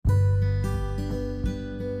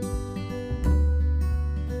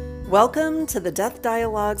Welcome to the Death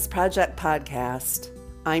Dialogues Project podcast.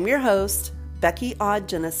 I'm your host, Becky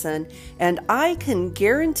Odd-Jennison, and I can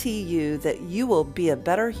guarantee you that you will be a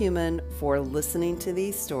better human for listening to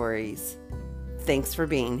these stories. Thanks for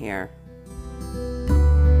being here.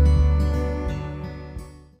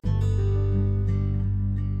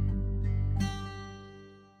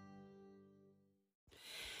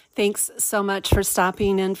 Thanks so much for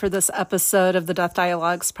stopping in for this episode of the Death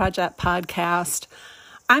Dialogues Project podcast.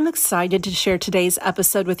 I'm excited to share today's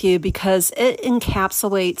episode with you because it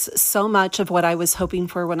encapsulates so much of what I was hoping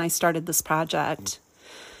for when I started this project.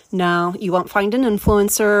 No, you won't find an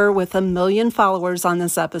influencer with 1 million followers on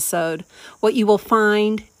this episode. What you will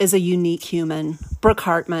find is a unique human, Brooke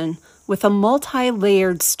Hartman, with a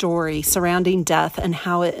multi-layered story surrounding death and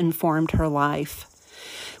how it informed her life.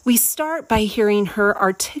 We start by hearing her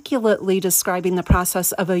articulately describing the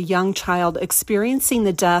process of a young child experiencing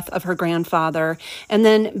the death of her grandfather and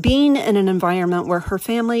then being in an environment where her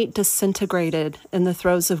family disintegrated in the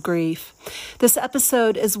throes of grief. This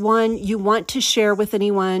episode is one you want to share with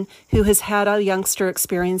anyone who has had a youngster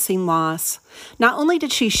experiencing loss. Not only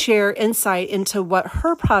did she share insight into what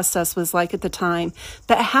her process was like at the time,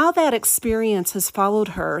 but how that experience has followed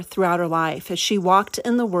her throughout her life as she walked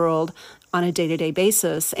in the world on a day-to-day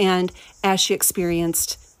basis, and as she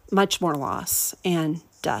experienced much more loss and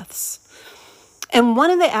deaths. And one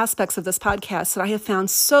of the aspects of this podcast that I have found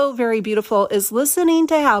so very beautiful is listening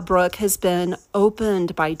to how Brooke has been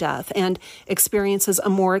opened by death and experiences a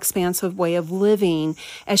more expansive way of living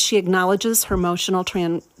as she acknowledges her emotional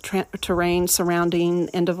terrain surrounding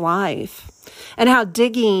end of life. And how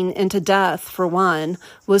digging into death, for one,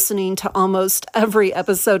 listening to almost every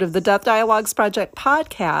episode of the Death Dialogues Project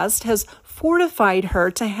podcast has fortified her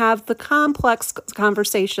to have the complex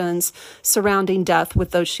conversations surrounding death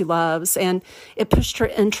with those she loves. And it pushed her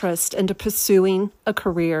interest into pursuing a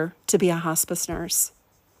career to be a hospice nurse.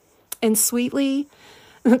 And sweetly,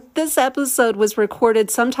 this episode was recorded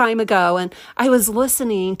some time ago, and I was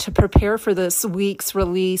listening to prepare for this week's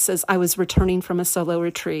release as I was returning from a solo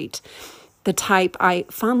retreat. The type I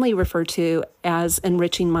fondly refer to as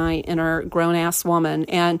enriching my inner grown-ass woman.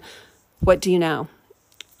 And what do you know?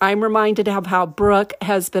 I'm reminded of how Brooke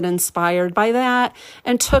has been inspired by that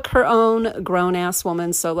and took her own grown-ass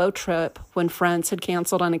woman solo trip when friends had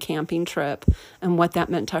canceled on a camping trip and what that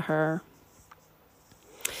meant to her.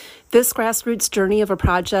 This grassroots journey of a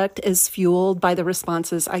project is fueled by the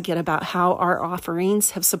responses I get about how our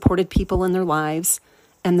offerings have supported people in their lives,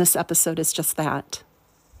 and this episode is just that.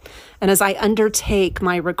 And as I undertake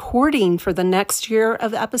my recording for the next year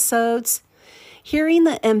of episodes, hearing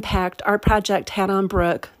the impact our project had on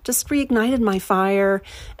Brooke just reignited my fire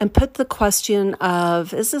and put the question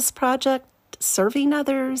of, is this project serving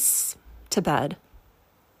others, to bed?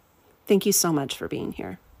 Thank you so much for being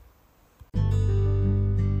here.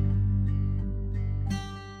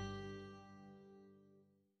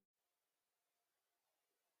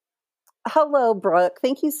 Hello, Brooke.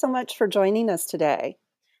 Thank you so much for joining us today.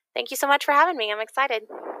 Thank you so much for having me. I'm excited.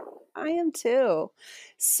 I am too.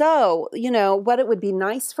 So, what it would be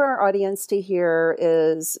nice for our audience to hear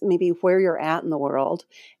is maybe where you're at in the world.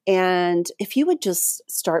 And if you would just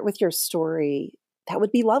start with your story, that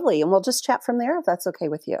would be lovely. And we'll just chat from there if that's okay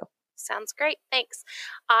with you. Sounds great. Thanks.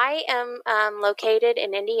 I am located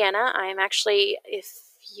in Indiana. I'm actually, if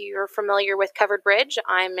you're familiar with Covered Bridge,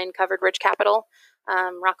 I'm in Covered Bridge Capital,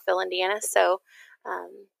 Rockville, Indiana. So,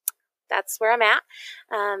 that's where I'm at.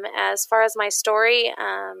 As far as my story,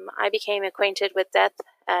 I became acquainted with death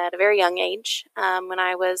at a very young age. When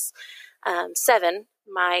I was 7,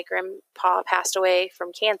 my grandpa passed away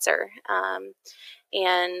from cancer.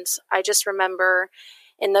 And I just remember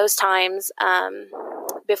in those times,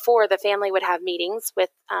 before the family would have meetings with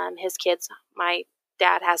his kids, my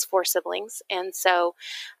dad has 4 siblings. And so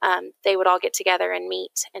they would all get together and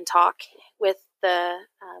meet and talk with the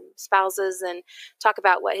spouses and talk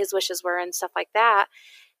about what his wishes were and stuff like that.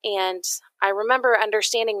 And I remember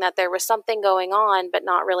understanding that there was something going on, but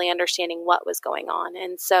not really understanding what was going on.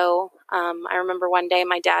 And so I remember one day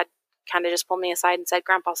my dad kind of just pulled me aside and said,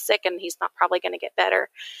 "Grandpa's sick and he's not probably going to get better."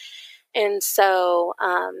 And so,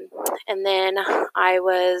 and then I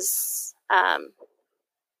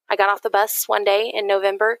got off the bus one day in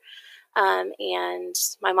November. And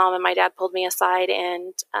my mom and my dad pulled me aside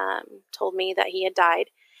and told me that he had died.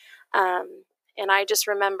 And I just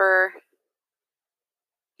remember,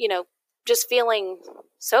 just feeling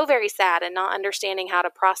so very sad and not understanding how to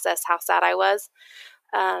process how sad I was.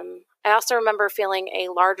 I also remember feeling a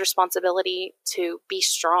large responsibility to be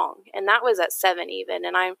strong. And that was at 7 even.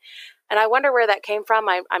 And I wonder where that came from.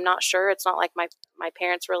 I'm not sure. It's not like my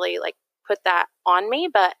parents really put that on me,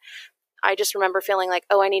 but I just remember feeling like,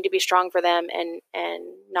 oh, I need to be strong for them and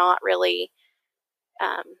not really,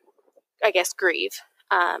 I guess, grieve.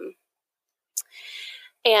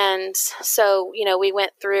 And so, we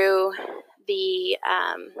went through the,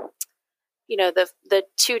 the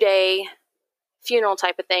 2-day funeral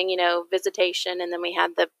type of thing, visitation. And then we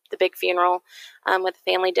had the big funeral with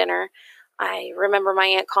the family dinner. I remember my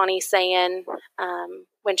Aunt Connie saying,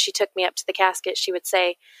 when she took me up to the casket, she would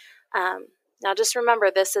say, now just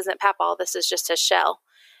remember, this isn't Papaw, this is just his shell.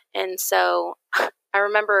 And so I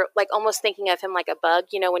remember like almost thinking of him like a bug,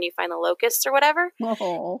 when you find the locusts or whatever.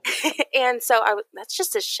 Oh. And so that's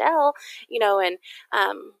just his shell, and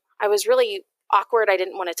I was really awkward. I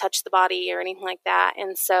didn't want to touch the body or anything like that.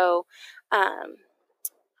 And so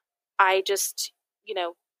I just,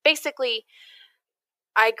 basically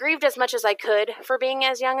I grieved as much as I could for being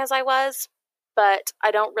as young as I was, but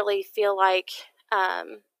I don't really feel like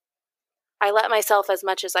I let myself as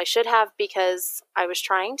much as I should have because I was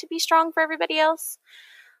trying to be strong for everybody else.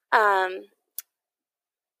 And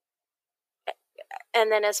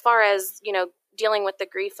then as far as, dealing with the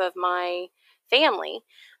grief of my family,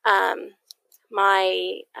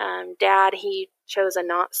 my dad, he chose a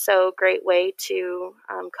not so great way to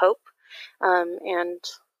cope. And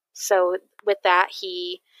so with that,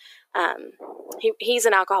 he's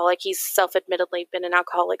an alcoholic. He's self-admittedly been an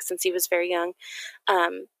alcoholic since he was very young.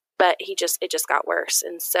 But it just got worse.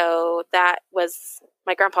 And so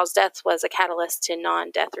my grandpa's death was a catalyst to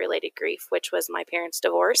non-death related grief, which was my parents'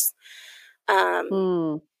 divorce.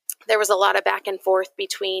 There was a lot of back and forth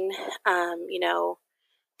between,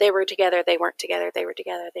 they were together, they weren't together, they were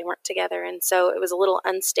together, they weren't together. And so it was a little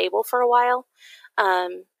unstable for a while.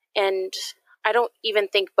 And I don't even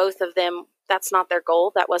think both of them, that's not their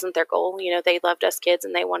goal. That wasn't their goal. They loved us kids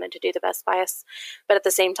and they wanted to do the best by us. But at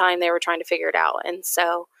the same time, they were trying to figure it out. And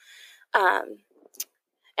so, and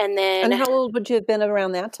then. And how old would you have been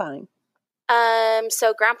around that time?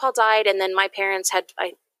 So Grandpa died, and then my parents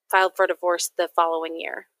I filed for divorce the following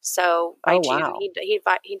year. So by June, wow.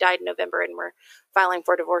 he died in November, and we're filing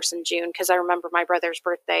for divorce in June because I remember my brother's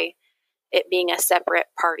birthday, it being a separate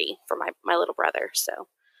party for my little brother. So.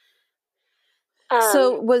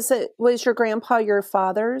 So was your grandpa your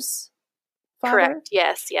father's father? Correct.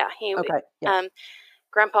 Yes. Yeah. Okay. Yeah.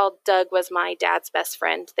 Grandpa Doug was my dad's best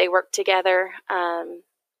friend. They worked together.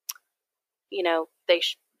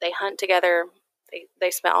 They hunt together.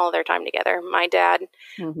 They spent all of their time together. My dad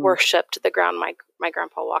worshipped the ground my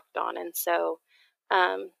grandpa walked on. And so,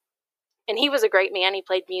 and he was a great man. He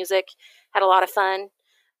played music, had a lot of fun.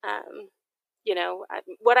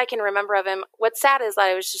 What I can remember of him, what's sad is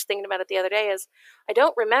I was just thinking about it the other day is I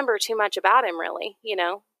don't remember too much about him really,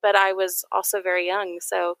 but I was also very young.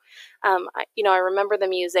 So, I remember the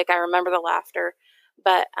music, I remember the laughter,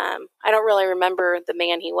 but I don't really remember the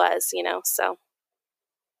man he was, so.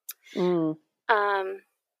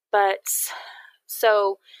 But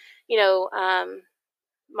so,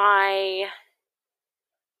 my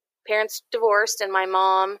parents divorced and my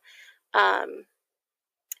mom,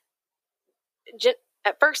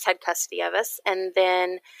 at first had custody of us, and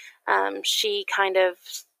then she kind of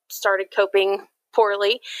started coping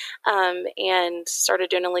poorly and started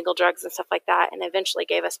doing illegal drugs and stuff like that, and eventually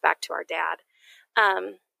gave us back to our dad,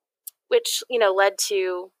 which led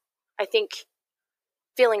to, I think,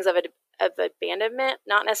 feelings of abandonment.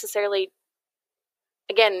 Not necessarily.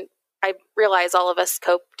 Again, I realize all of us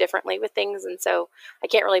cope differently with things, and so I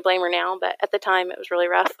can't really blame her now. But at the time, it was really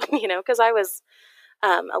rough, because I was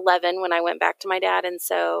 11 when I went back to my dad. And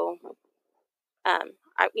so,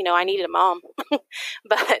 I needed a mom,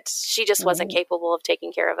 but she just wasn't capable of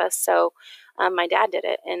taking care of us. So, my dad did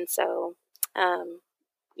it. And so,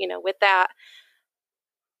 with that,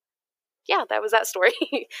 yeah, that was that story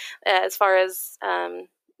as far as,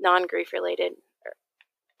 non-grief related,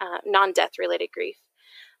 non-death related grief.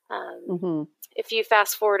 If you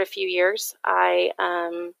fast forward a few years, I,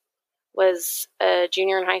 was a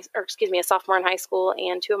sophomore in high school,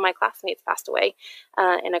 and two of my classmates passed away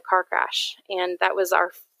in a car crash. And that was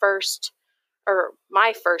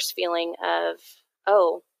my first feeling of,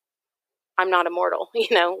 oh, I'm not immortal,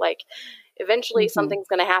 like eventually something's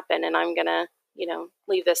going to happen and I'm going to,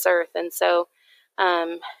 leave this earth. And so,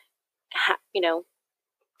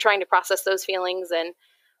 trying to process those feelings and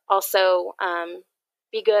also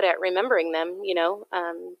be good at remembering them,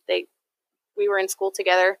 we were in school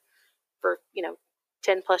together for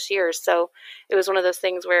 10 plus years, so it was one of those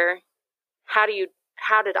things where how did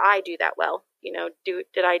I do that well?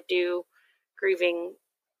 Did I do grieving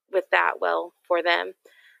with that well for them?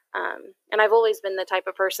 And I've always been the type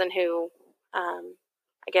of person who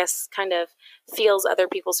I guess, kind of feels other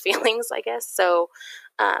people's feelings, I guess. So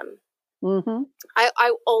I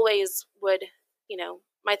always would,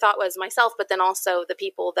 my thought was myself, but then also the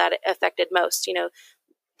people that it affected most,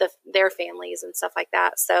 their families and stuff like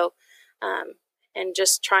that. So, and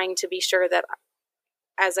just trying to be sure that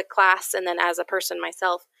as a class and then as a person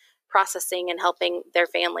myself, processing and helping their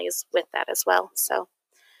families with that as well. So,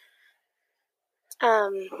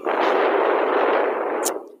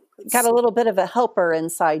 got a little bit of a helper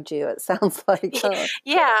inside you, it sounds like. Huh?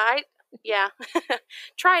 Yeah.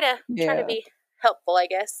 Try to be helpful, I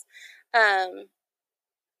guess.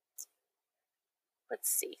 Let's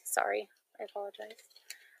see. Sorry. I apologize.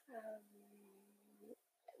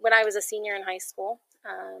 When I was a senior in high school,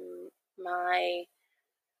 my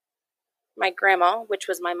grandma, which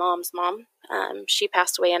was my mom's mom, she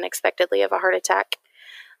passed away unexpectedly of a heart attack.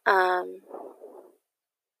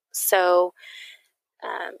 So,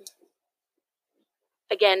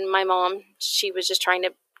 again, my mom, she was just trying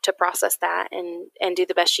to process that and do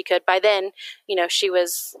the best she could. By then, she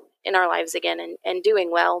was in our lives again and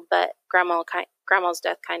doing well, but grandma's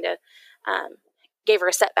death kind of gave her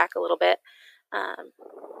a setback a little bit.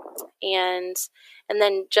 And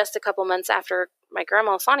then just a couple months after my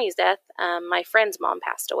grandma Sonny's death, my friend's mom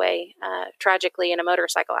passed away tragically in a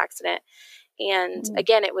motorcycle accident. And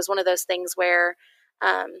again, it was one of those things where,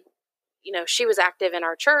 she was active in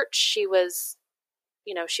our church. She was,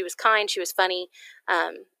 she was kind, she was funny,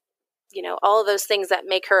 all of those things that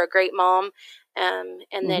make her a great mom.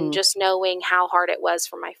 And then just knowing how hard it was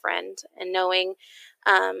for my friend and knowing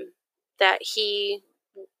that he,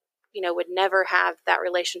 would never have that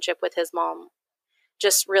relationship with his mom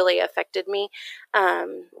just really affected me.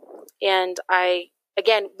 And I,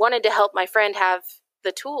 again, wanted to help my friend have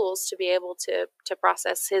the tools to be able to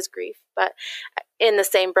process his grief, but in the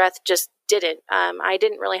same breath, just didn't. I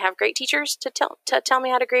didn't really have great teachers to tell me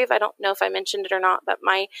how to grieve. I don't know if I mentioned it or not, but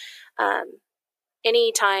my,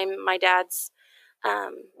 anytime my dad's,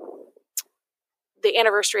 the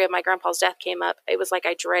anniversary of my grandpa's death came up, it was like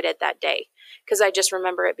I dreaded that day because I just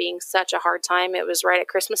remember it being such a hard time. It was right at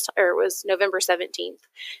Christmas, or it was November 17th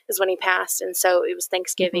is when he passed. And so it was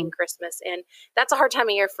Thanksgiving, Christmas, and that's a hard time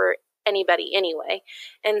of year for anybody anyway.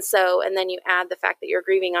 And so, and then you add the fact that you're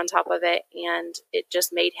grieving on top of it, and it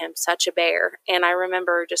just made him such a bear. And I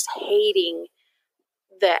remember just hating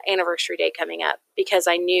the anniversary day coming up because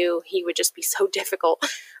I knew he would just be so difficult.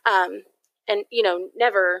 And,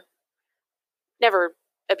 never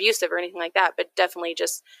abusive or anything like that, but definitely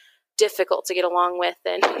just difficult to get along with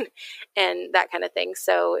and that kind of thing.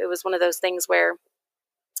 So it was one of those things where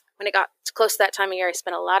when it got close to that time of year, I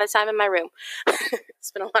spent a lot of time in my room,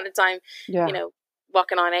 spent a lot of time,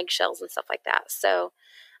 walking on eggshells and stuff like that. So,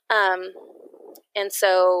 and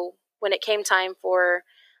so when it came time for,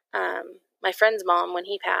 my friend's mom, when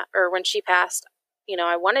she passed,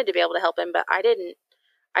 I wanted to be able to help him, but I didn't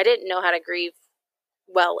know how to grieve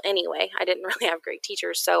well anyway. I didn't really have great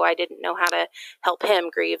teachers, so I didn't know how to help him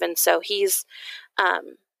grieve. And so he's,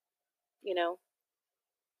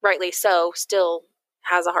 rightly so, still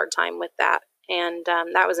has a hard time with that. And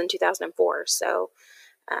that was in 2004. So,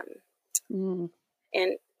 and,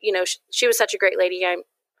 she was such a great lady.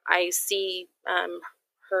 I see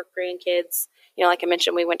her grandkids, like I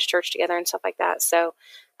mentioned, we went to church together and stuff like that. So,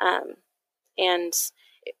 and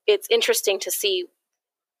it's interesting to see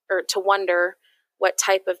or to wonder what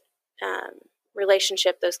type of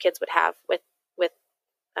relationship those kids would have with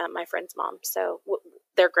my friend's mom. So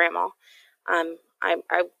their grandma.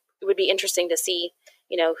 It would be interesting to see,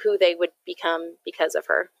 who they would become because of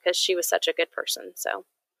her, because she was such a good person. So,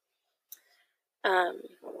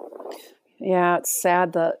 yeah, it's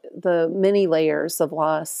sad the many layers of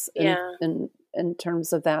loss in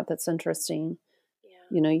terms of that. That's interesting.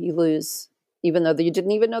 Yeah. You lose, even though you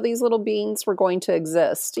didn't even know these little beings were going to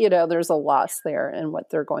exist, there's a loss there in what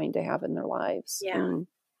they're going to have in their lives. Yeah.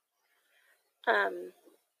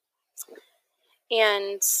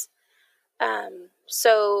 And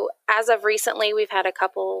so as of recently, we've had a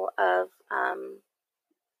couple of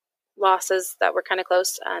losses that were kind of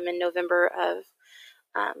close. In November of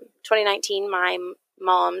 2019, my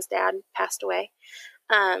mom's dad passed away.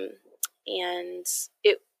 And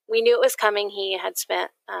we knew it was coming. He had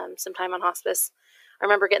spent some time on hospice. I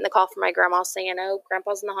remember getting the call from my grandma saying, "Oh,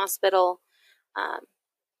 Grandpa's in the hospital."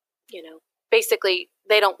 Basically,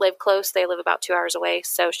 they don't live close. They live about 2 hours away.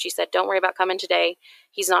 So she said, "Don't worry about coming today.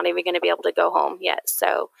 He's not even going to be able to go home yet."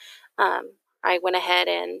 So I went ahead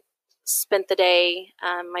and spent the day.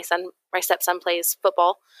 My stepson plays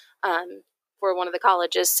football for one of the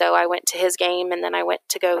colleges. So I went to his game, and then I went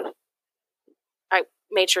to go. I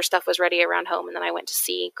made sure stuff was ready around home, and then I went to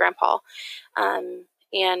see Grandpa.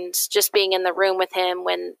 And just being in the room with him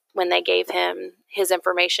when they gave him his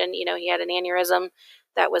information, he had an aneurysm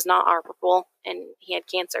that was not operable and he had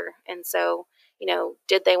cancer. And so,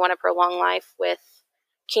 did they want to prolong life with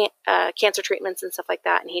cancer treatments and stuff like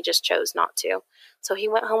that? And he just chose not to. So he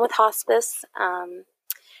went home with hospice.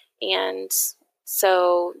 And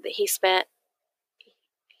so he spent,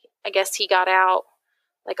 I guess he got out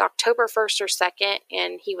like October 1st or 2nd,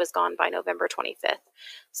 and he was gone by November 25th.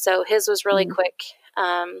 So his was really quick.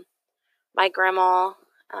 My grandma,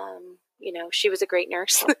 she was a great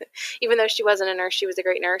nurse. Even though she wasn't a nurse, she was a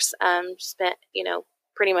great nurse. Spent,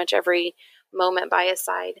 pretty much every moment by his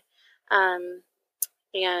side.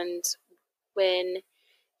 And when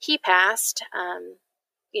he passed,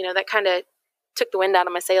 that kind of took the wind out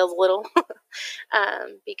of my sails a little,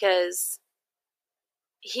 because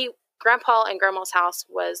Grandpa and Grandma's house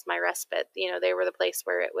was my respite. They were the place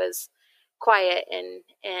where it was quiet and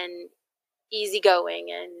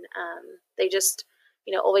easygoing, and they just,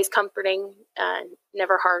 always comforting,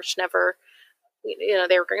 never harsh, never,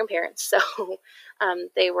 they were grandparents, so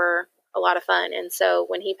they were a lot of fun. And so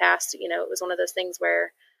when he passed, it was one of those things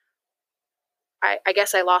where I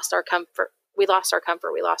guess I lost our comfort. We lost our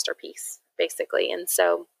comfort. We lost our peace, basically. And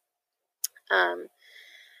so,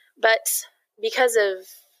 but because of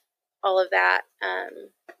all of that,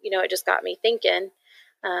 it just got me thinking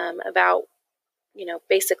about,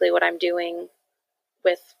 basically what I'm doing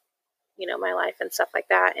with, my life and stuff like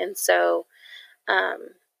that. And so,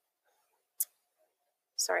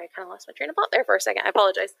 sorry, I kind of lost my train of thought there for a second. I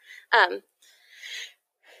apologize.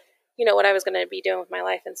 What I was going to be doing with my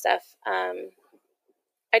life and stuff. I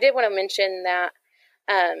did want to mention that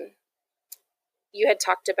you had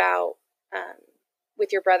talked about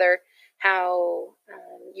with your brother how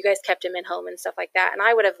you guys kept him in home and stuff like that. And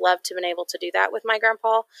I would have loved to have been able to do that with my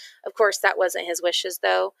grandpa. Of course, that wasn't his wishes,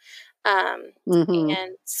 though.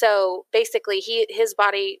 And so basically his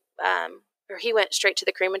body, or he went straight to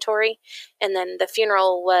the crematory, and then the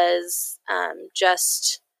funeral was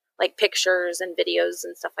just like pictures and videos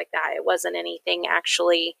and stuff like that. It wasn't anything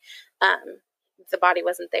actually, the body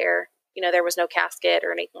wasn't there. There was no casket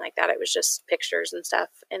or anything like that. It was just pictures and stuff.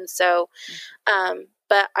 And so,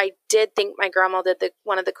 but I did think my grandma did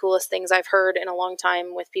one of the coolest things I've heard in a long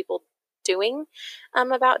time with people doing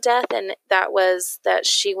about death. And that was that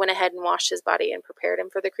she went ahead and washed his body and prepared him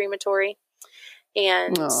for the crematory.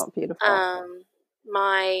 And beautiful.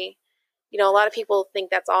 A lot of people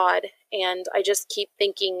think that's odd. And I just keep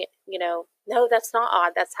thinking, no, that's not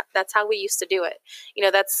odd. That's how we used to do it.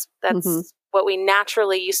 That's what we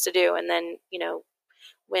naturally used to do. And then,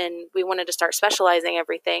 when we wanted to start specializing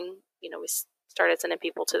everything, we started sending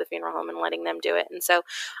people to the funeral home and letting them do it. And so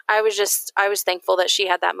I was thankful that she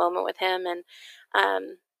had that moment with him. And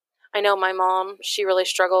I know my mom, she really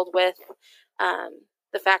struggled with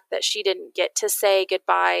the fact that she didn't get to say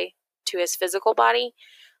goodbye to his physical body.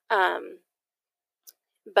 But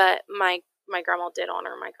my grandma did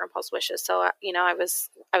honor my grandpa's wishes. So, I was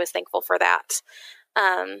thankful for that.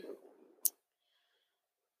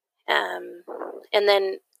 And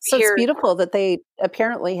then so it's beautiful that they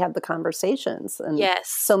apparently had the conversations, and yes,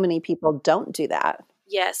 so many people don't do that.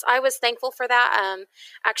 Yes, I was thankful for that.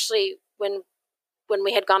 Actually, when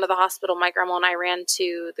we had gone to the hospital, my grandma and I ran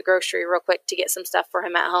to the grocery real quick to get some stuff for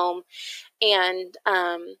him at home. And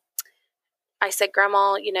I said,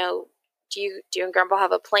 Grandma, do you and Grandpa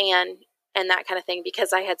have a plan and that kind of thing?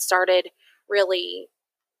 Because I had started really,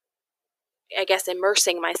 I guess,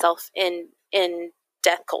 immersing myself in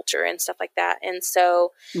death culture and stuff like that. And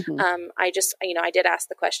so I just, I did ask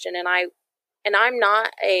the question, and I'm not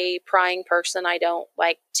a prying person. I don't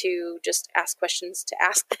like to just ask questions to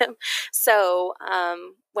ask them. So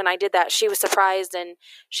when I did that, she was surprised and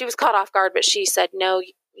she was caught off guard, but she said, no,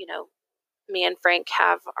 me and Frank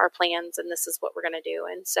have our plans and this is what we're going to do.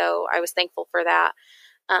 And so I was thankful for that.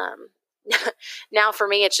 Now for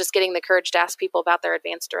me, it's just getting the courage to ask people about their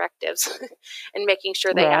advance directives and making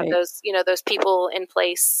sure they have those, those people in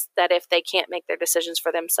place that if they can't make their decisions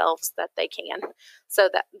for themselves, that they can. So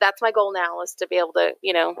that's my goal now, is to be able to,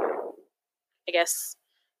 I guess,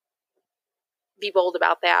 be bold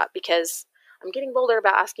about that, because I'm getting bolder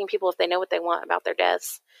about asking people if they know what they want about their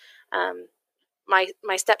deaths. My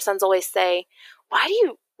stepsons always say,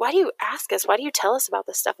 why do you ask us? Why do you tell us about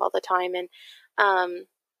this stuff all the time? And,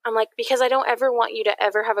 I'm like, because I don't ever want you to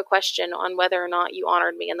ever have a question on whether or not you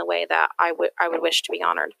honored me in the way that I would wish to be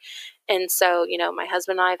honored. And so, my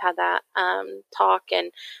husband and I have had that talk,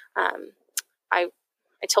 and I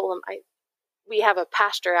told him we have a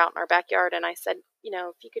pasture out in our backyard, and I said,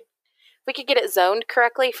 if we could get it zoned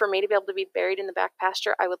correctly for me to be able to be buried in the back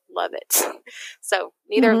pasture, I would love it. So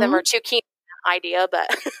neither of them are too keen. idea, but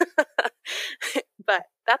but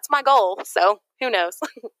that's my goal. So who knows?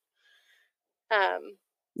 I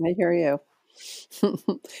hear you.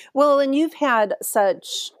 Well, and you've had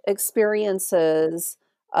such experiences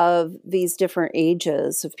of these different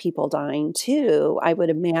ages of people dying too. I would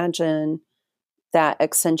imagine that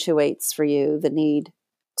accentuates for you the need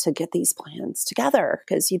to get these plans together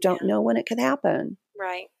because you don't know when it could happen.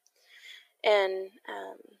 Right. And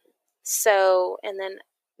and then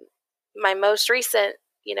my most recent,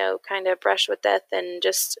 kind of brush with death and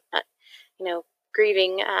just,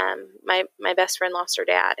 grieving, my best friend lost her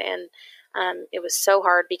dad. And it was so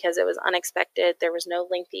hard because it was unexpected. There was no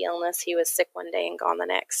lengthy illness. He was sick one day and gone the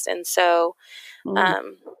next. And so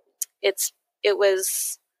it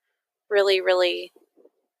was really, really,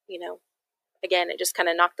 again, it just kind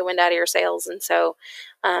of knocked the wind out of your sails. And so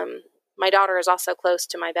my daughter is also close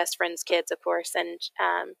to my best friend's kids, of course. And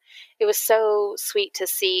it was so sweet to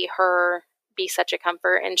see her be such a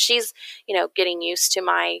comfort. And she's, getting used to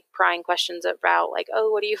my prying questions about like,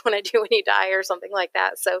 oh, what do you want to do when you die or something like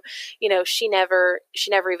that. So, she never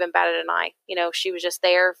even batted an eye. She was just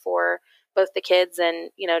there for both the kids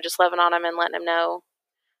and, just loving on them and letting them know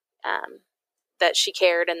that she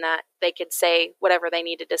cared and that they could say whatever they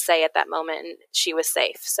needed to say at that moment and she was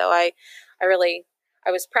safe. So I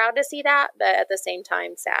was proud to see that, but at the same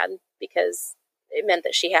time sad because it meant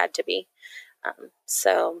that she had to be.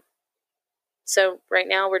 So right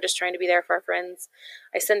now we're just trying to be there for our friends.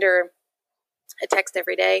 I send her a text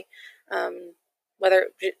every day, whether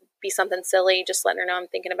it be something silly, just letting her know I'm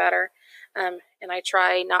thinking about her. And I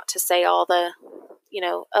try not to say all the,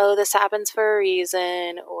 oh, this happens for a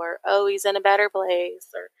reason, or, oh, he's in a better place.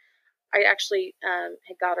 Or I actually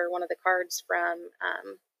had got her one of the cards from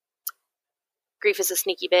Grief is a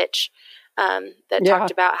Sneaky Bitch that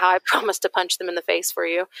talked about how I promised to punch them in the face for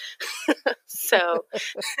you. So,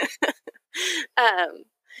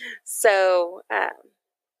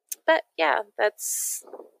 but yeah, that's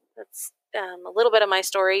a little bit of my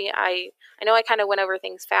story. I know I kind of went over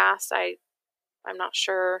things fast. I'm not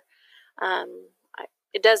sure.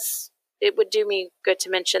 It would do me good to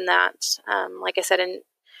mention that, like I said,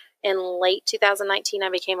 in late 2019, I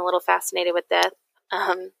became a little fascinated with death.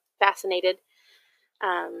 Fascinated.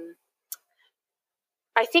 I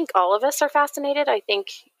think all of us are fascinated. I think,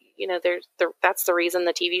 that's the reason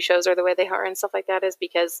the TV shows are the way they are and stuff like that, is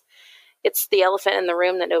because it's the elephant in the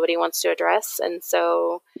room that nobody wants to address. And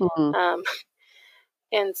so, but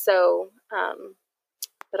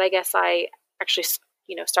I guess I actually,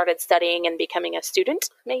 started studying and becoming a student,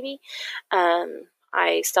 maybe.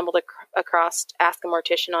 I stumbled across Ask a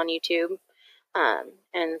Mortician on YouTube,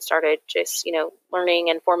 and started just, learning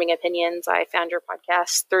and forming opinions. I found your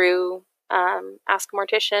podcast through Ask a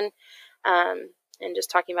Mortician, and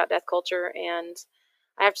just talking about death culture. And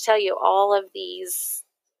I have to tell you, all of these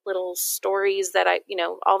little stories that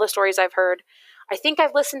all the stories I've heard, I think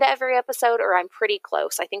I've listened to every episode, or I'm pretty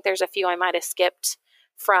close. I think there's a few I might have skipped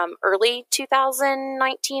from early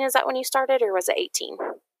 2019. Is that when you started, or was it 18?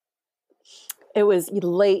 It was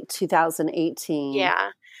late 2018.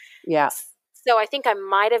 Yeah. Yeah. So I think I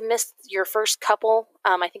might have missed your first couple.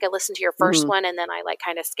 I think I listened to your first one, and then I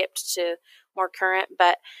kind of skipped to more current.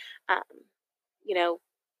 But,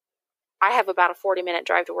 I have about a 40-minute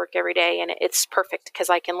drive to work every day, and it's perfect because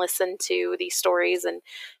I can listen to these stories and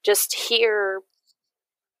just hear,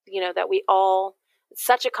 that we all,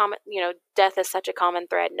 such a common, death is such a common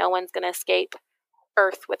thread. No one's going to escape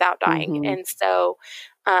Earth without dying. And so,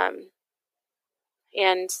 and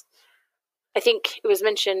I think it was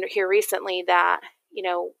mentioned here recently that,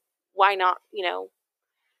 why not,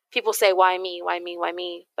 people say, why me, why me, why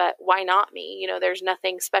me, but why not me? There's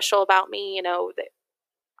nothing special about me, that,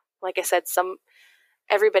 like I said,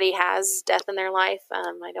 everybody has death in their life.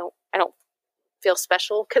 I don't feel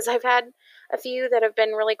special because I've had a few that have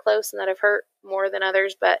been really close and that have hurt more than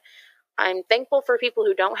others, but I'm thankful for people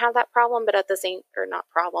who don't have that problem, but at the same, or not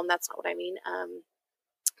problem, that's not what I mean.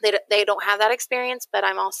 They don't have that experience, but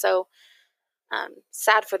I'm also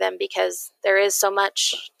sad for them because there is so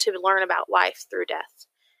much to learn about life through death.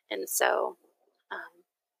 And so, I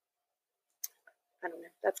don't know,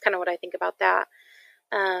 that's kind of what I think about that.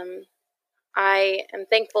 I am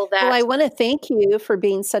thankful that... Well, I want to thank you for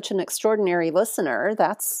being such an extraordinary listener.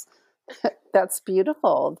 That's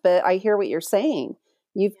beautiful. But I hear what you're saying.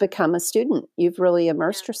 You've become a student. You've really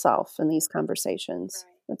immersed yourself in these conversations.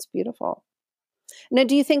 Right. That's beautiful. Now,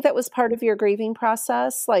 do you think that was part of your grieving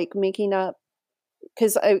process, like making up?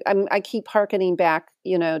 Because I keep hearkening back,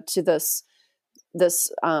 to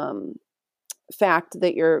this fact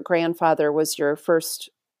that your grandfather was your first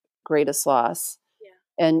greatest loss,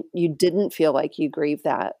 and you didn't feel like you grieved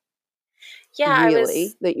that. Yeah, I was,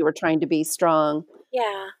 really, that you were trying to be strong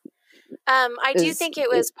yeah. I do is think it it,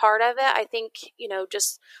 was part of it. I think,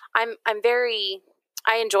 just I'm very,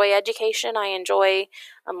 I enjoy education. I enjoy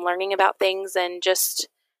learning about things, and just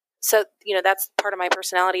so, that's part of my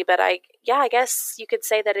personality. But I guess you could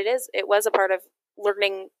say that it was a part of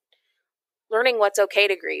learning what's okay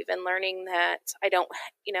to grieve, and learning that I don't,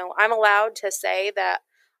 I'm allowed to say that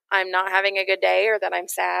I'm not having a good day, or that I'm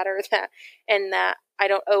sad, or that, and that I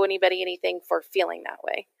don't owe anybody anything for feeling that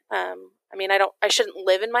way. I mean, I shouldn't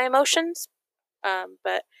live in my emotions.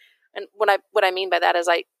 But, and what I mean by that is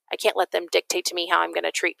I can't let them dictate to me how I'm going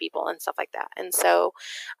to treat people and stuff like that. And so,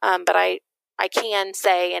 but I can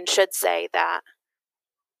say and should say that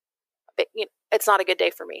it's not a good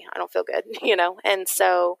day for me. I don't feel good, and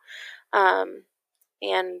so, um,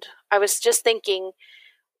 and I was just thinking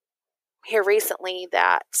here recently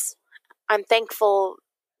that I'm thankful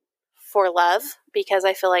for love, because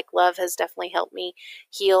I feel like love has definitely helped me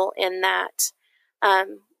heal, in that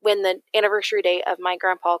when the anniversary date of my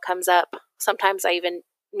grandpa comes up, sometimes I even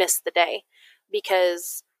miss the day,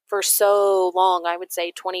 because for so long, I would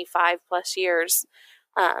say 25 plus years,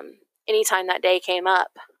 anytime that day came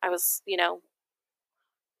up, I was,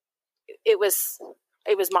 it was,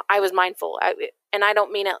 I was mindful. And I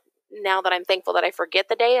don't mean it now that I'm thankful that I forget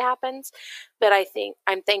the day it happens, but I think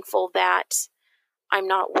I'm thankful that I'm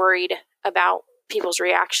not worried about people's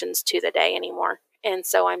reactions to the day anymore. And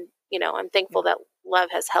so I'm thankful that love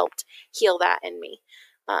has helped heal that in me.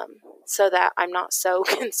 So that I'm not so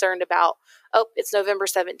concerned about, oh, it's November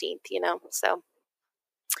 17th, so.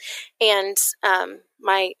 And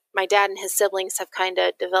my dad and his siblings have kind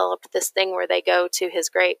of developed this thing where they go to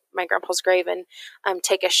my grandpa's grave, and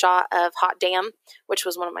take a shot of hot damn, which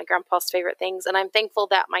was one of my grandpa's favorite things. And I'm thankful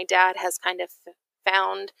that my dad has kind of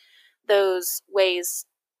found those ways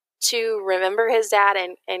to remember his dad,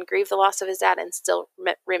 and grieve the loss of his dad, and still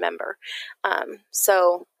remember.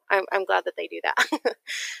 So I'm glad that they do that.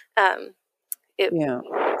 yeah.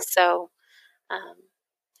 So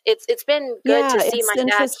it's been good to Yeah, see it's my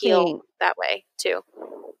dad heal interesting. that way too.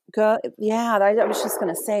 Yeah, I was just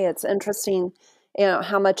going to say it's interesting,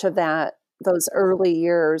 how much of that, those early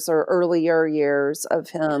years or earlier years of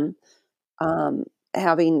him um,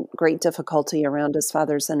 having great difficulty around his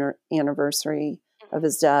father's anniversary of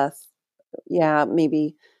his death. Yeah,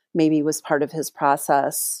 maybe was part of his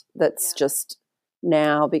process. That's Yeah. just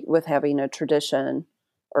now with having a tradition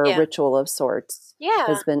or a Yeah. ritual of sorts Yeah.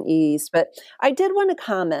 has been eased. But I did want to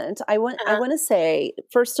comment. I Uh-huh. want to say,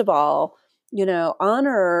 first of all,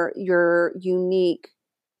 honor your unique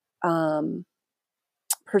um,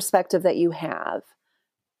 perspective that you have,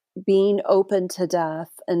 being open to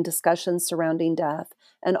death and discussions surrounding death,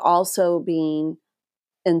 and also being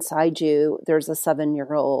inside you, there's a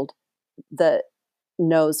 7-year-old that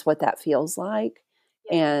knows what that feels like,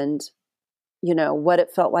 Yeah. and what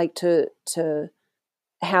it felt like to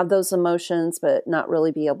have those emotions but not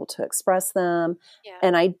really be able to express them. Yeah.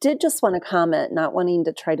 And I did just want to comment, not wanting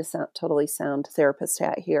to try to totally sound therapist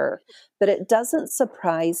hat here, but it doesn't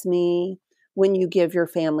surprise me when you give your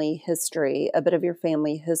family history, a bit of your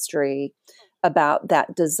family history, about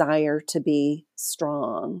that desire to be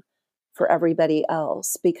strong for everybody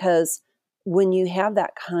else. Because when you have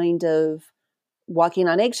that kind of walking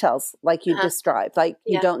on eggshells, like you Uh-huh. described, like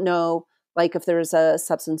you Yeah. don't know, like if there's a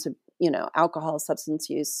substance, alcohol, substance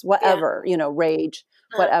use, Yeah. whatever, rage,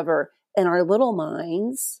 Uh-huh. whatever, in our little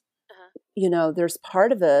minds, Uh-huh. there's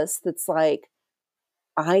part of us that's like,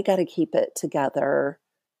 I got to keep it together.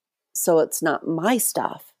 So it's not my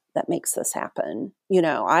stuff that makes this happen.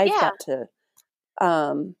 I've Yeah. got to,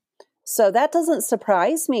 um, so that doesn't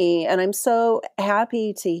surprise me. And I'm so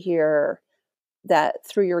happy to hear that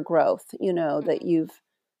through your growth, that you've,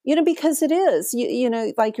 because it is,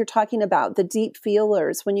 like you're talking about the deep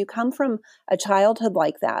feelers, when you come from a childhood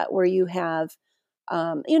like that, where you have,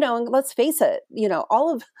 and let's face it,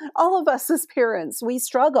 all of us as parents, we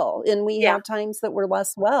struggle, and we Yeah. have times that we're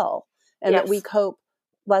less well, and that we Yes. cope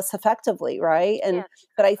less effectively. Right. And, Yes.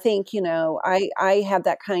 but I Exactly. think, I had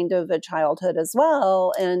that kind of a childhood as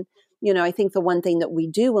well. And, I think the one thing that we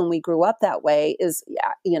do when we grew up that way is,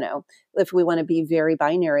 if we want to be very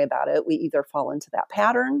binary about it, we either fall into that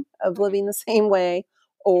pattern of Mm-hmm. living the same way, Yes.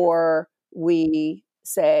 or we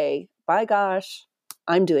say, by gosh,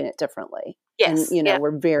 I'm doing it differently. And, Yes. Yeah.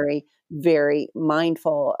 we're very, very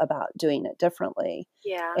mindful about doing it differently.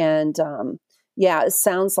 Yeah. And, yeah, it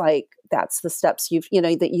sounds like that's the steps you've,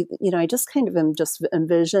 that I just kind of am just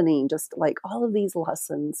envisioning just like all of these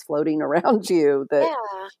lessons floating around you that,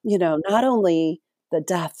 Yeah. not only the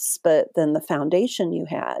deaths, but then the foundation you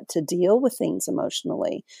had to deal with things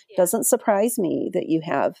emotionally. Yeah. Doesn't surprise me that you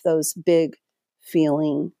have those big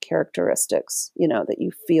feeling characteristics, that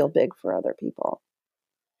you feel big for other people.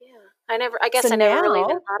 Yeah. I guess So I never really even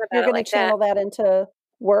now thought you're about it going to like that. channel that into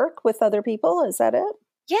work with other people. Is that it?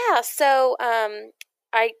 Yeah. So,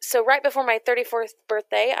 so right before my 34th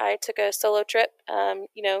birthday, I took a solo trip.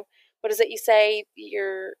 What is it you say?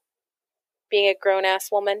 You're being a grown ass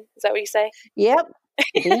woman. Is that what you say? Yep.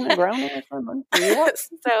 Being a grown ass woman. Yep.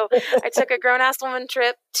 So I took a grown-ass woman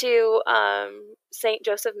trip to St.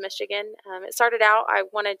 Joseph, Michigan. It started out, I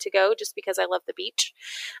wanted to go just because I love the beach,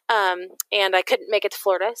 and I couldn't make it to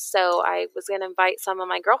Florida, so I was going to invite some of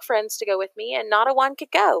my girlfriends to go with me, and not a one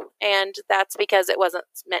could go, and that's because it wasn't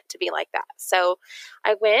meant to be like that. So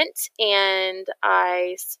I went, and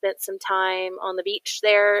I spent some time on the beach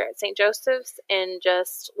there at St. Joseph's and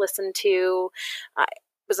just listened to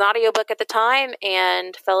was an audiobook at the time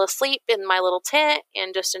and fell asleep in my little tent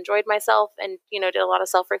and just enjoyed myself and, did a lot of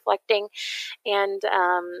self-reflecting. And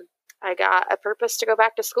I got a purpose to go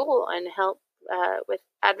back to school and help with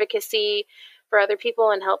advocacy for other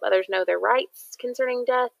people and help others know their rights concerning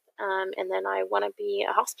death. And then I want to be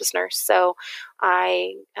a hospice nurse. So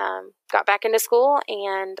I got back into school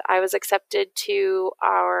and I was accepted to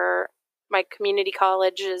my community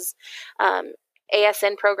college's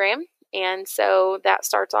ASN program. And so that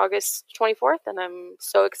starts August 24th, and I'm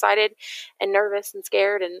so excited and nervous and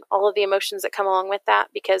scared and all of the emotions that come along with that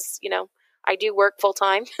because, I do work full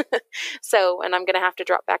time. And I'm going to have to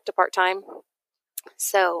drop back to part time.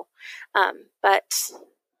 So, but,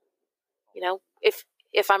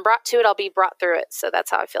 if I'm brought to it, I'll be brought through it. So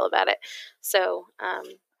that's how I feel about it. So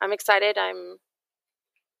I'm excited.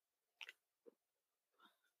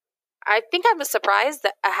 I think I was surprised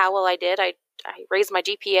at how well I did. I raised my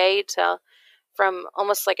GPA from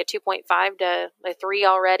almost like a 2.5 to a 3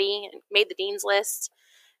 already, and made the dean's list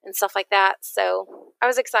and stuff like that. So I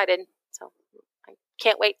was excited. So I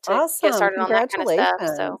can't wait to get Awesome. started on that kind of stuff.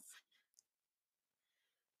 So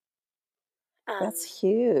that's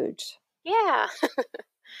huge. Yeah.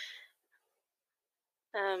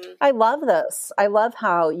 I love this. I love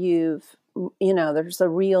how there's a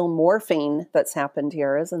real morphing that's happened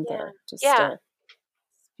here, isn't there? Just yeah. It's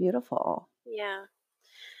beautiful. Yeah.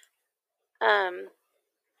 I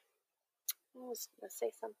was going to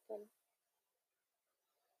say something.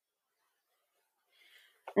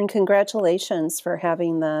 And congratulations for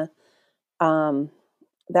having that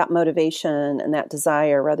motivation and that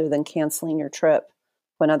desire rather than canceling your trip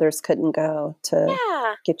when others couldn't go to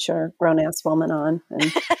get your grown-ass woman on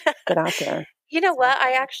and get out there. You know what?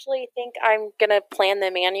 I actually think I'm gonna plan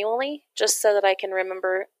them annually, just so that I can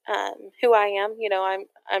remember who I am.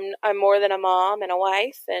 I'm more than a mom and a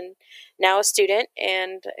wife, and now a student,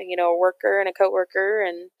 and a worker and a coworker,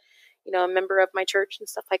 and a member of my church and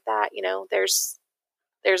stuff like that. There's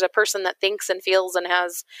a person that thinks and feels and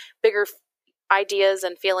has bigger ideas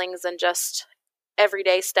and feelings than just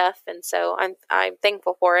everyday stuff, and so I'm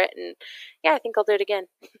thankful for it. And yeah, I think I'll do it again.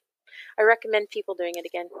 I recommend people doing it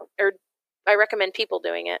again, or I recommend people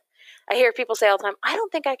doing it. I hear people say all the time, I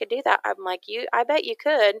don't think I could do that. I'm like, I bet you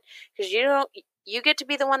could, because you get to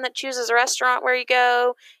be the one that chooses a restaurant where you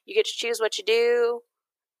go. You get to choose what you do.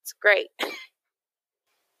 It's great.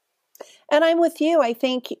 And I'm with you. I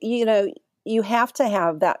think, you have to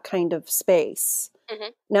have that kind of space. Mm-hmm.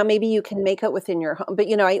 Now, maybe you can make it within your home, but,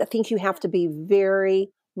 I think you have to be very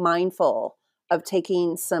mindful of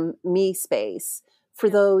taking some me space for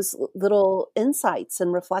those little insights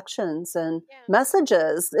and reflections and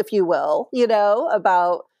messages, if you will,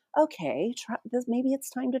 about, okay, try this. Maybe it's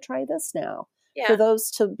time to try this now. For those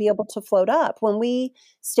to be able to float up. When we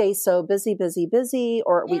stay so busy,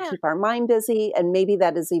 or we keep our mind busy, and maybe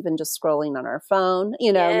that is even just scrolling on our phone,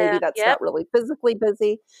 maybe that's not really physically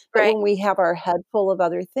busy, but when we have our head full of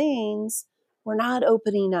other things, we're not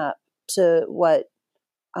opening up to what,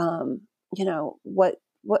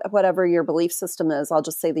 whatever your belief system is. I'll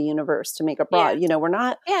just say the universe to make it broad. We're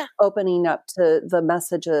not opening up to the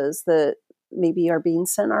messages that maybe are being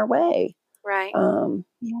sent our way. Right.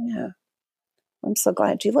 I'm so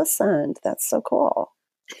glad you listened. That's so cool.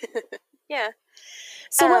 Yeah.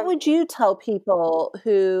 So what would you tell people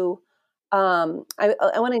who, I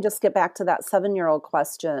want to just get back to that 7-year-old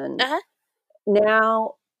question. Uh-huh.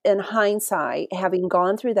 Now, in hindsight, having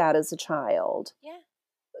gone through that as a child,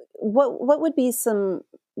 what would be some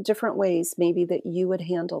different ways maybe that you would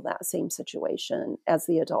handle that same situation as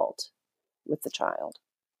the adult with the child?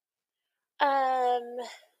 I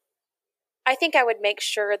think I would make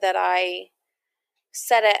sure that I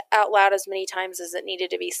said it out loud as many times as it needed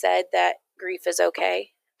to be said, that grief is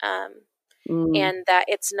okay. and that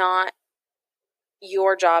it's not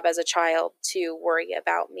your job as a child to worry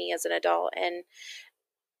about me as an adult. And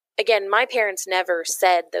again, my parents never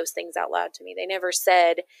said those things out loud to me. They never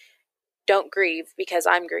said, don't grieve because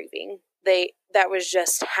I'm grieving. That was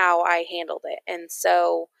just how I handled it. And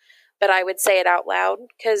so, but I would say it out loud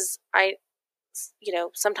because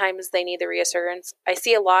sometimes they need the reassurance. I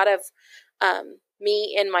see a lot of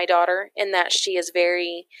me in my daughter in that she is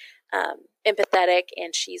very empathetic,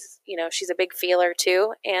 and she's a big feeler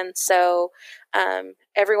too. And so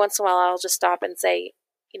every once in a while I'll just stop and say,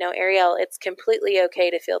 Ariel, it's completely okay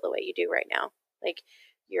to feel the way you do right now. Like,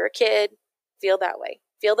 you're a kid, feel that way.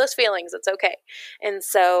 Feel those feelings. It's okay. And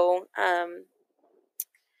so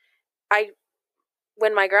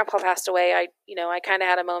when my grandpa passed away, I kind of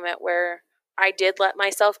had a moment where I did let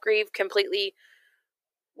myself grieve completely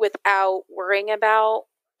without worrying about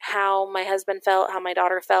how my husband felt, how my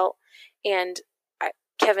daughter felt. And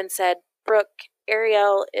Kevin said, Brooke,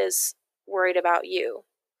 Ariel is worried about you.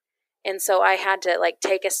 And so I had to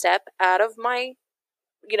take a step out of my,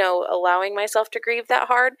 allowing myself to grieve that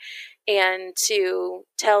hard, and to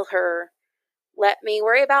tell her, let me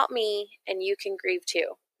worry about me and you can grieve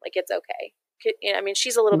too. It's okay. I mean,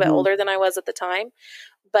 she's a little bit older than I was at the time,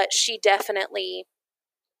 but she definitely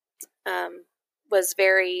was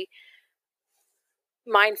very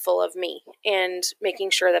mindful of me and making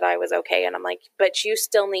sure that I was okay. And I'm like, but you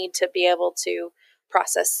still need to be able to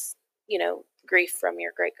process, grief from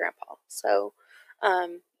your great grandpa. So,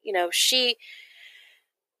 she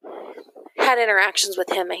had interactions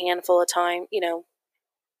with him a handful of times,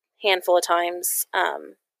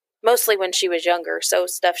 mostly when she was younger. So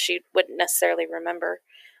stuff she wouldn't necessarily remember,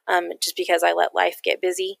 just because I let life get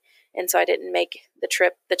busy. And so I didn't make the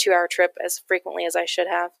 2-hour trip as frequently as I should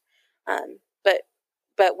have.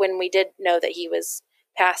 But when we did know that he was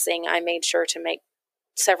passing, I made sure to make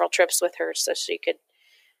several trips with her so she could,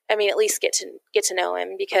 at least get to know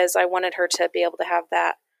him, because I wanted her to be able to have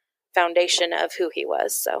that foundation of who he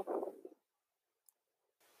was.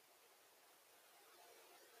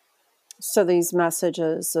 So these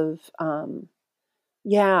messages of,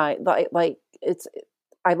 it's,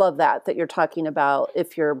 I love that you're talking about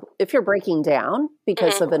if you're breaking down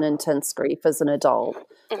because of an intense grief as an adult,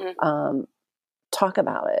 talk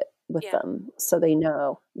about it with them so they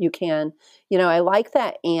know you can. I like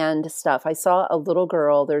that and stuff. I saw a little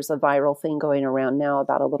girl, there's a viral thing going around now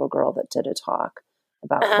about a little girl that did a talk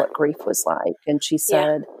about what grief was like. And she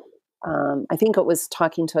said, I think it was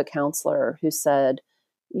talking to a counselor who said,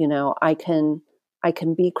 I can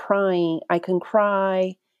be crying, I can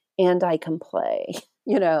cry, and I can play,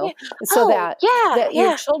 so that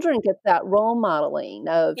your children get that role modeling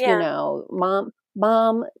of,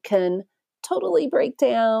 mom can totally break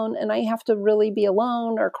down and I have to really be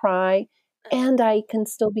alone or cry, and I can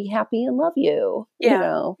still be happy and love you,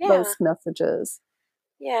 those messages.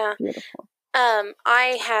 Yeah. Beautiful.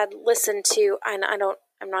 I had listened to, and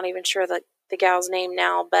I'm not even sure the gal's name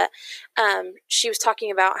now, but she was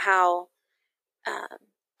talking about how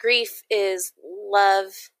grief is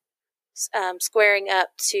love squaring up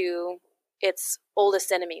to its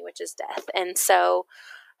oldest enemy, which is death. And so,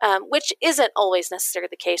 which isn't always necessarily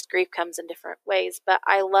the case. Grief comes in different ways, but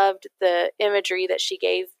I loved the imagery that she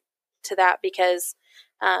gave to that, because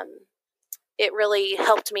it really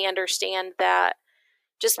helped me understand that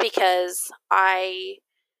just because I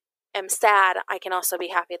am sad, I can also be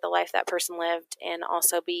happy at the life that person lived, and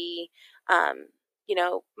also be,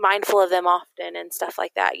 mindful of them often and stuff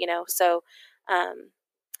like that, So,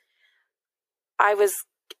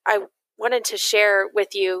 I wanted to share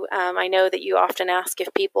with you, I know that you often ask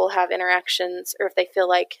if people have interactions or if they feel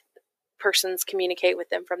like persons communicate with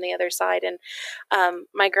them from the other side. And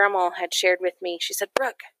my grandma had shared with me, she said,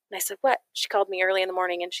 Brooke, and I said, what? She called me early in the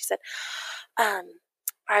morning and she said,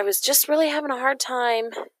 I was just really having a hard time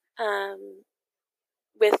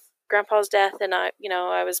with Grandpa's death, and I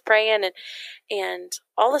was praying, and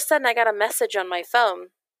all of a sudden I got a message on my phone,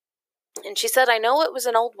 and she said, I know it was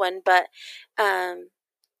an old one, but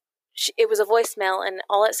it was a voicemail, and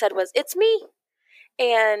all it said was, it's me.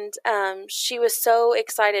 And she was so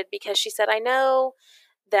excited because she said, I know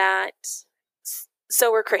that, so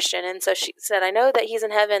we're Christian. And so she said, I know that he's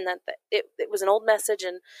in heaven, that it was an old message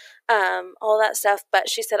and all that stuff. But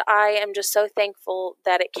she said, I am just so thankful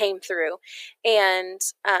that it came through. And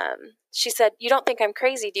she said, you don't think I'm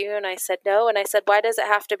crazy, do you? And I said, no. And I said, why does it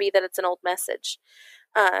have to be that it's an old message?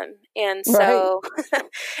 And so,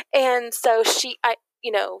 and so she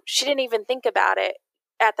didn't even think about it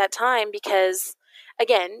at that time, because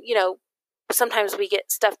again, sometimes we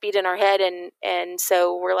get stuff beat in our head, and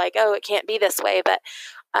so we're like, oh, it can't be this way. But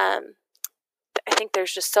I think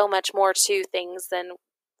there's just so much more to things than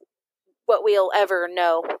what we'll ever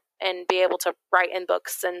know and be able to write in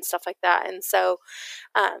books and stuff like that. And so,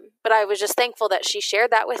 but I was just thankful that she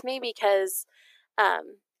shared that with me, because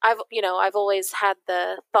I've always had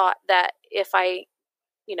the thought that if I,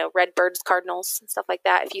 red birds, cardinals, and stuff like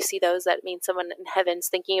that, if you see those, that means someone in heaven's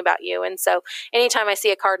thinking about you. And so anytime I see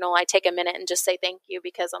a cardinal, I take a minute and just say thank you,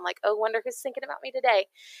 because I'm like, oh, wonder who's thinking about me today.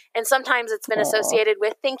 And sometimes it's been associated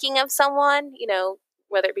with thinking of someone,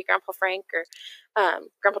 whether it be Grandpa Frank or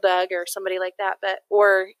Grandpa Doug or somebody like that,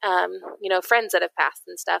 or friends that have passed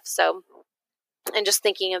and stuff. So, and just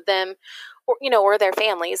thinking of them, or their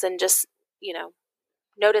families, and just,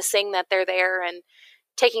 noticing that they're there and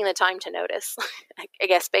taking the time to notice, I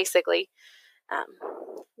guess, basically,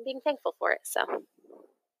 being thankful for it. So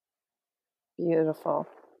beautiful.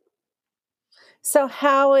 So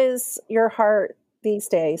how is your heart these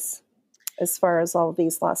days, as far as all of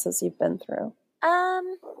these losses you've been through?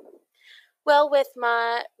 Well,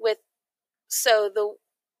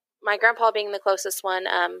 my grandpa being the closest one,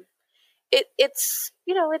 it's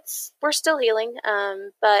we're still healing,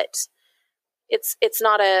 but it's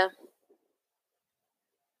not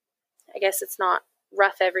I guess it's not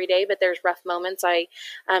rough every day, but there's rough moments. I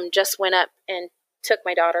just went up and took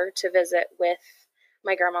my daughter to visit with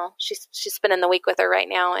my grandma. She's spending the week with her right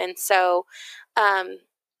now. And so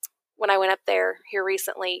when I went up there here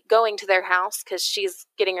recently, going to their house, because she's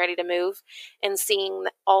getting ready to move, and seeing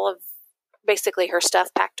all of basically her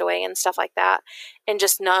stuff packed away and stuff like that, and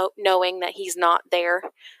just knowing that he's not there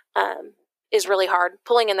is really hard.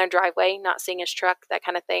 Pulling in their driveway, not seeing his truck, that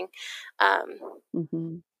kind of thing.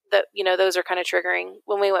 Those are kind of triggering.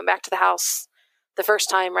 When we went back to the house the first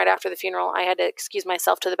time right after the funeral, I had to excuse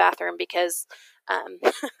myself to the bathroom because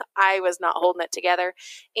I was not holding it together.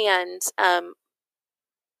 And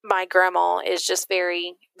my grandma is just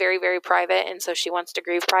very, very, very private, and so she wants to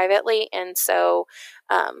grieve privately. And so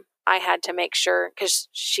I had to make sure, because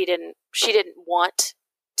she didn't want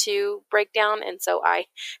to break down, and so I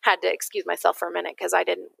had to excuse myself for a minute because I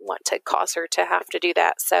didn't want to cause her to have to do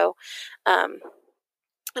that. So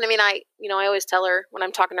and I mean, I always tell her when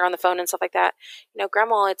I'm talking to her on the phone and stuff like that,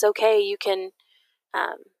 Grandma, it's okay. You can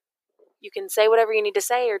say whatever you need to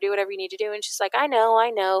say or do whatever you need to do. And she's like, I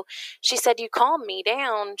know. She said, you calmed me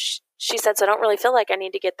down. She said, so I don't really feel like I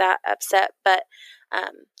need to get that upset. But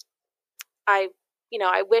I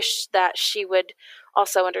wish that she would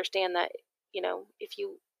also understand that, if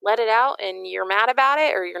you let it out and you're mad about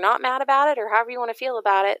it, or you're not mad about it, or however you want to feel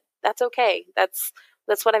about it, that's okay. That's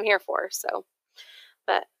what I'm here for. So,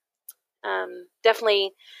 but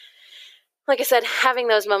definitely, like I said, having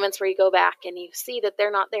those moments where you go back and you see that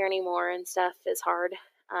they're not there anymore and stuff is hard.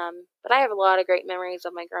 But I have a lot of great memories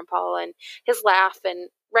of my grandpa and his laugh. And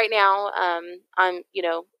right now, I'm,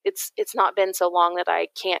 it's not been so long that I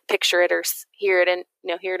can't picture it or hear it and,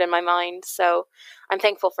 hear it in my mind. So I'm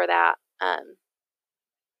thankful for that.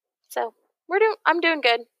 So I'm doing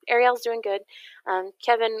good. Ariel's doing good.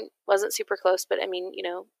 Kevin wasn't super close, but I mean,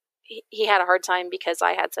 he had a hard time because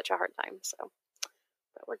I had such a hard time. So,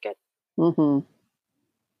 but we're good. Mm-hmm.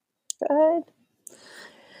 Good.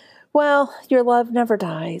 Well, your love never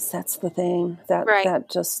dies. That's the thing. That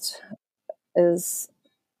just is,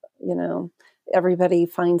 everybody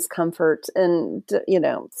finds comfort in,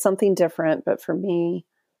 something different. But for me,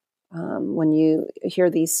 when you hear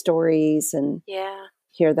these stories and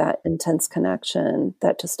hear that intense connection,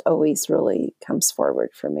 that just always really comes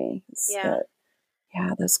forward for me.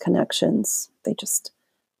 Those connections, they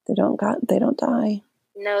don't die.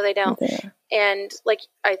 No, they don't. And like,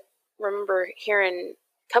 I remember hearing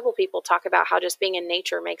a couple people talk about how just being in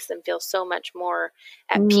nature makes them feel so much more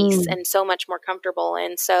at peace and so much more comfortable.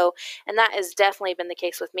 And that has definitely been the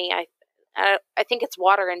case with me. I think it's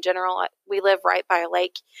water in general. We live right by a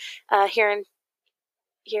lake here in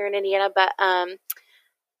Indiana, but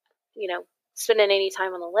spending any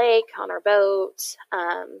time on the lake, on our boat,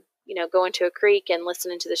 going to a creek and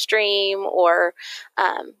listening to the stream, or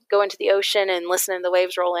going to the ocean and listening to the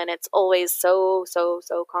waves roll in, it's always so, so,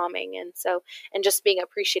 so calming. And just being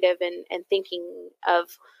appreciative and thinking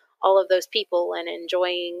of all of those people and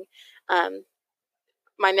enjoying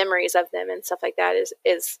my memories of them and stuff like that is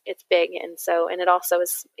it's big. And it also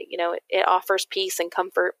is, it offers peace and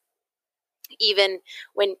comfort, even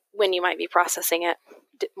when you might be processing it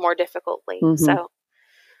more difficultly. Mm-hmm. So,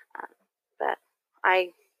 but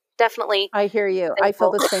I hear you. I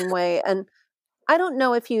feel the same way. And I don't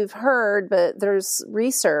know if you've heard, but there's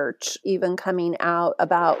research even coming out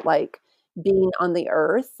about like being on the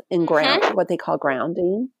earth and what they call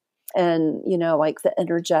grounding, and, like the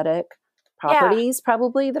energetic properties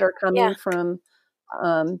probably that are coming from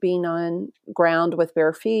being on ground with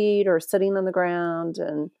bare feet or sitting on the ground.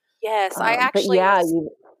 And Yes, I but actually yeah, was. you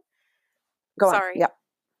go on. Sorry. Yep.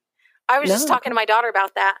 I was just No. talking to my daughter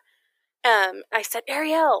about that. I said,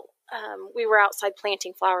 Ariel, we were outside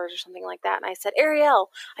planting flowers or something like that. And I said, Ariel,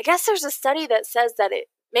 I guess there's a study that says that it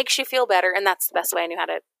makes you feel better. And that's the best way I knew how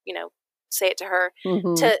to, say it to her,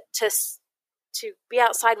 Mm-hmm. to be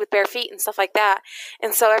outside with bare feet and stuff like that.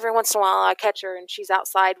 And so every once in a while I catch her and she's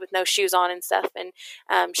outside with no shoes on and stuff. And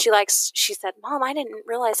she said, Mom, I didn't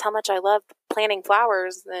realize how much I love planting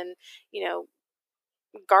flowers and,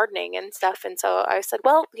 gardening and stuff. And so I said,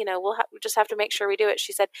 well, we'll just have to make sure we do it.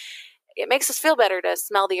 She said, it makes us feel better to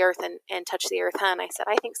smell the earth and touch the earth, huh? And I said,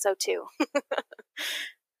 I think so too.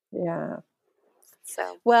 Yeah.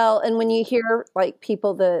 So, well, and when you hear like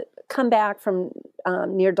people that come back from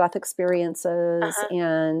near-death experiences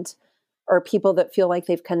or people that feel like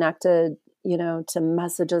they've connected, to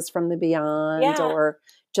messages from the beyond or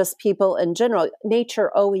just people in general,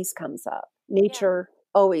 nature always comes up. Nature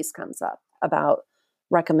always comes up about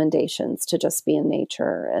recommendations to just be in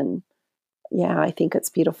nature. And yeah, I think it's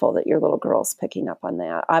beautiful that your little girl's picking up on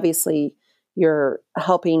that. Obviously, you're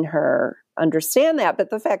helping her understand that, but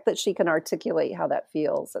the fact that she can articulate how that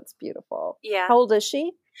feels, that's beautiful. Yeah. How old is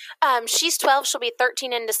she? She's 12. She'll be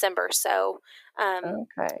 13 in December. So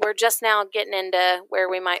okay. We're just now getting into where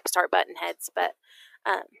we might start butting heads, but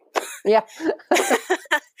yeah.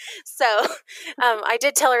 So I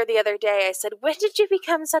did tell her the other day, I said, when did you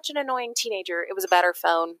become such an annoying teenager? It was about her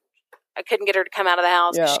phone. I couldn't get her to come out of the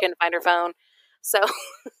house because she couldn't find her phone. So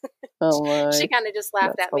she kind of just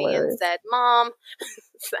laughed at me and said, Mom.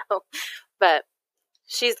 So, but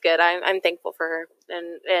she's good. I'm thankful for her.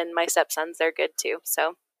 And my stepsons, they're good too.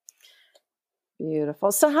 So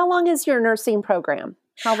beautiful. So how long is your nursing program?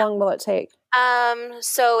 How long will it take?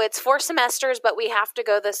 So it's 4 semesters, but we have to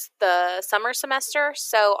go the summer semester.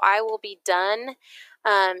 So I will be done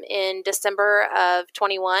in December of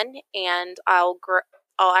 21, and I'll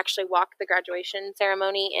actually walk the graduation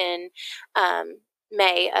ceremony in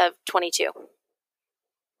May of 22.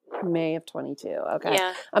 May of 22. Okay.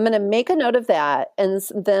 Yeah. I'm going to make a note of that. And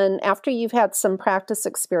then after you've had some practice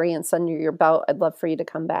experience under your belt, I'd love for you to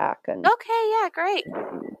come back and okay. Yeah. Great.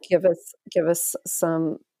 Give us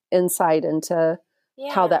some insight into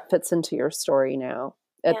how that fits into your story now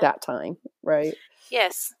at that time. Right.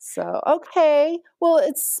 Yes. So, okay. Well,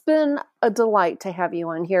 it's been a delight to have you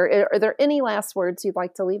on here. Are there any last words you'd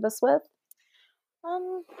like to leave us with?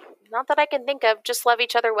 Not that I can think of. Just love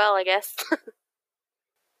each other well, I guess.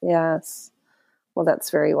 Yes. Well, that's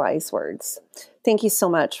very wise words. Thank you so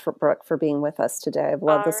much, Brooke, for being with us today. I've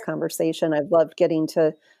loved this conversation. I've loved getting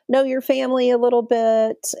to know your family a little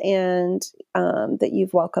bit, and that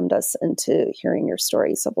you've welcomed us into hearing your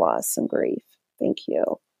stories of loss and grief. Thank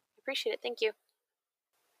you. Appreciate it. Thank you.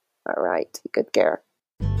 All right. Take good care.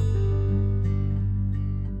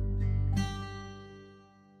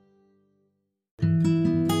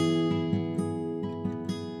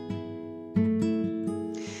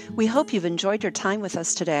 We hope you've enjoyed your time with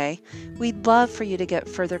us today. We'd love for you to get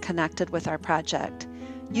further connected with our project.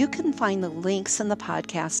 You can find the links in the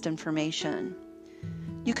podcast information.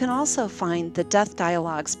 You can also find the Death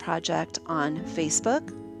Dialogues Project on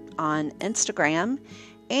Facebook, on Instagram,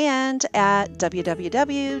 and at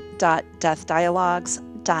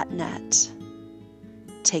www.deathdialogues.net.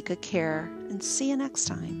 Take good care and see you next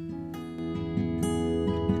time.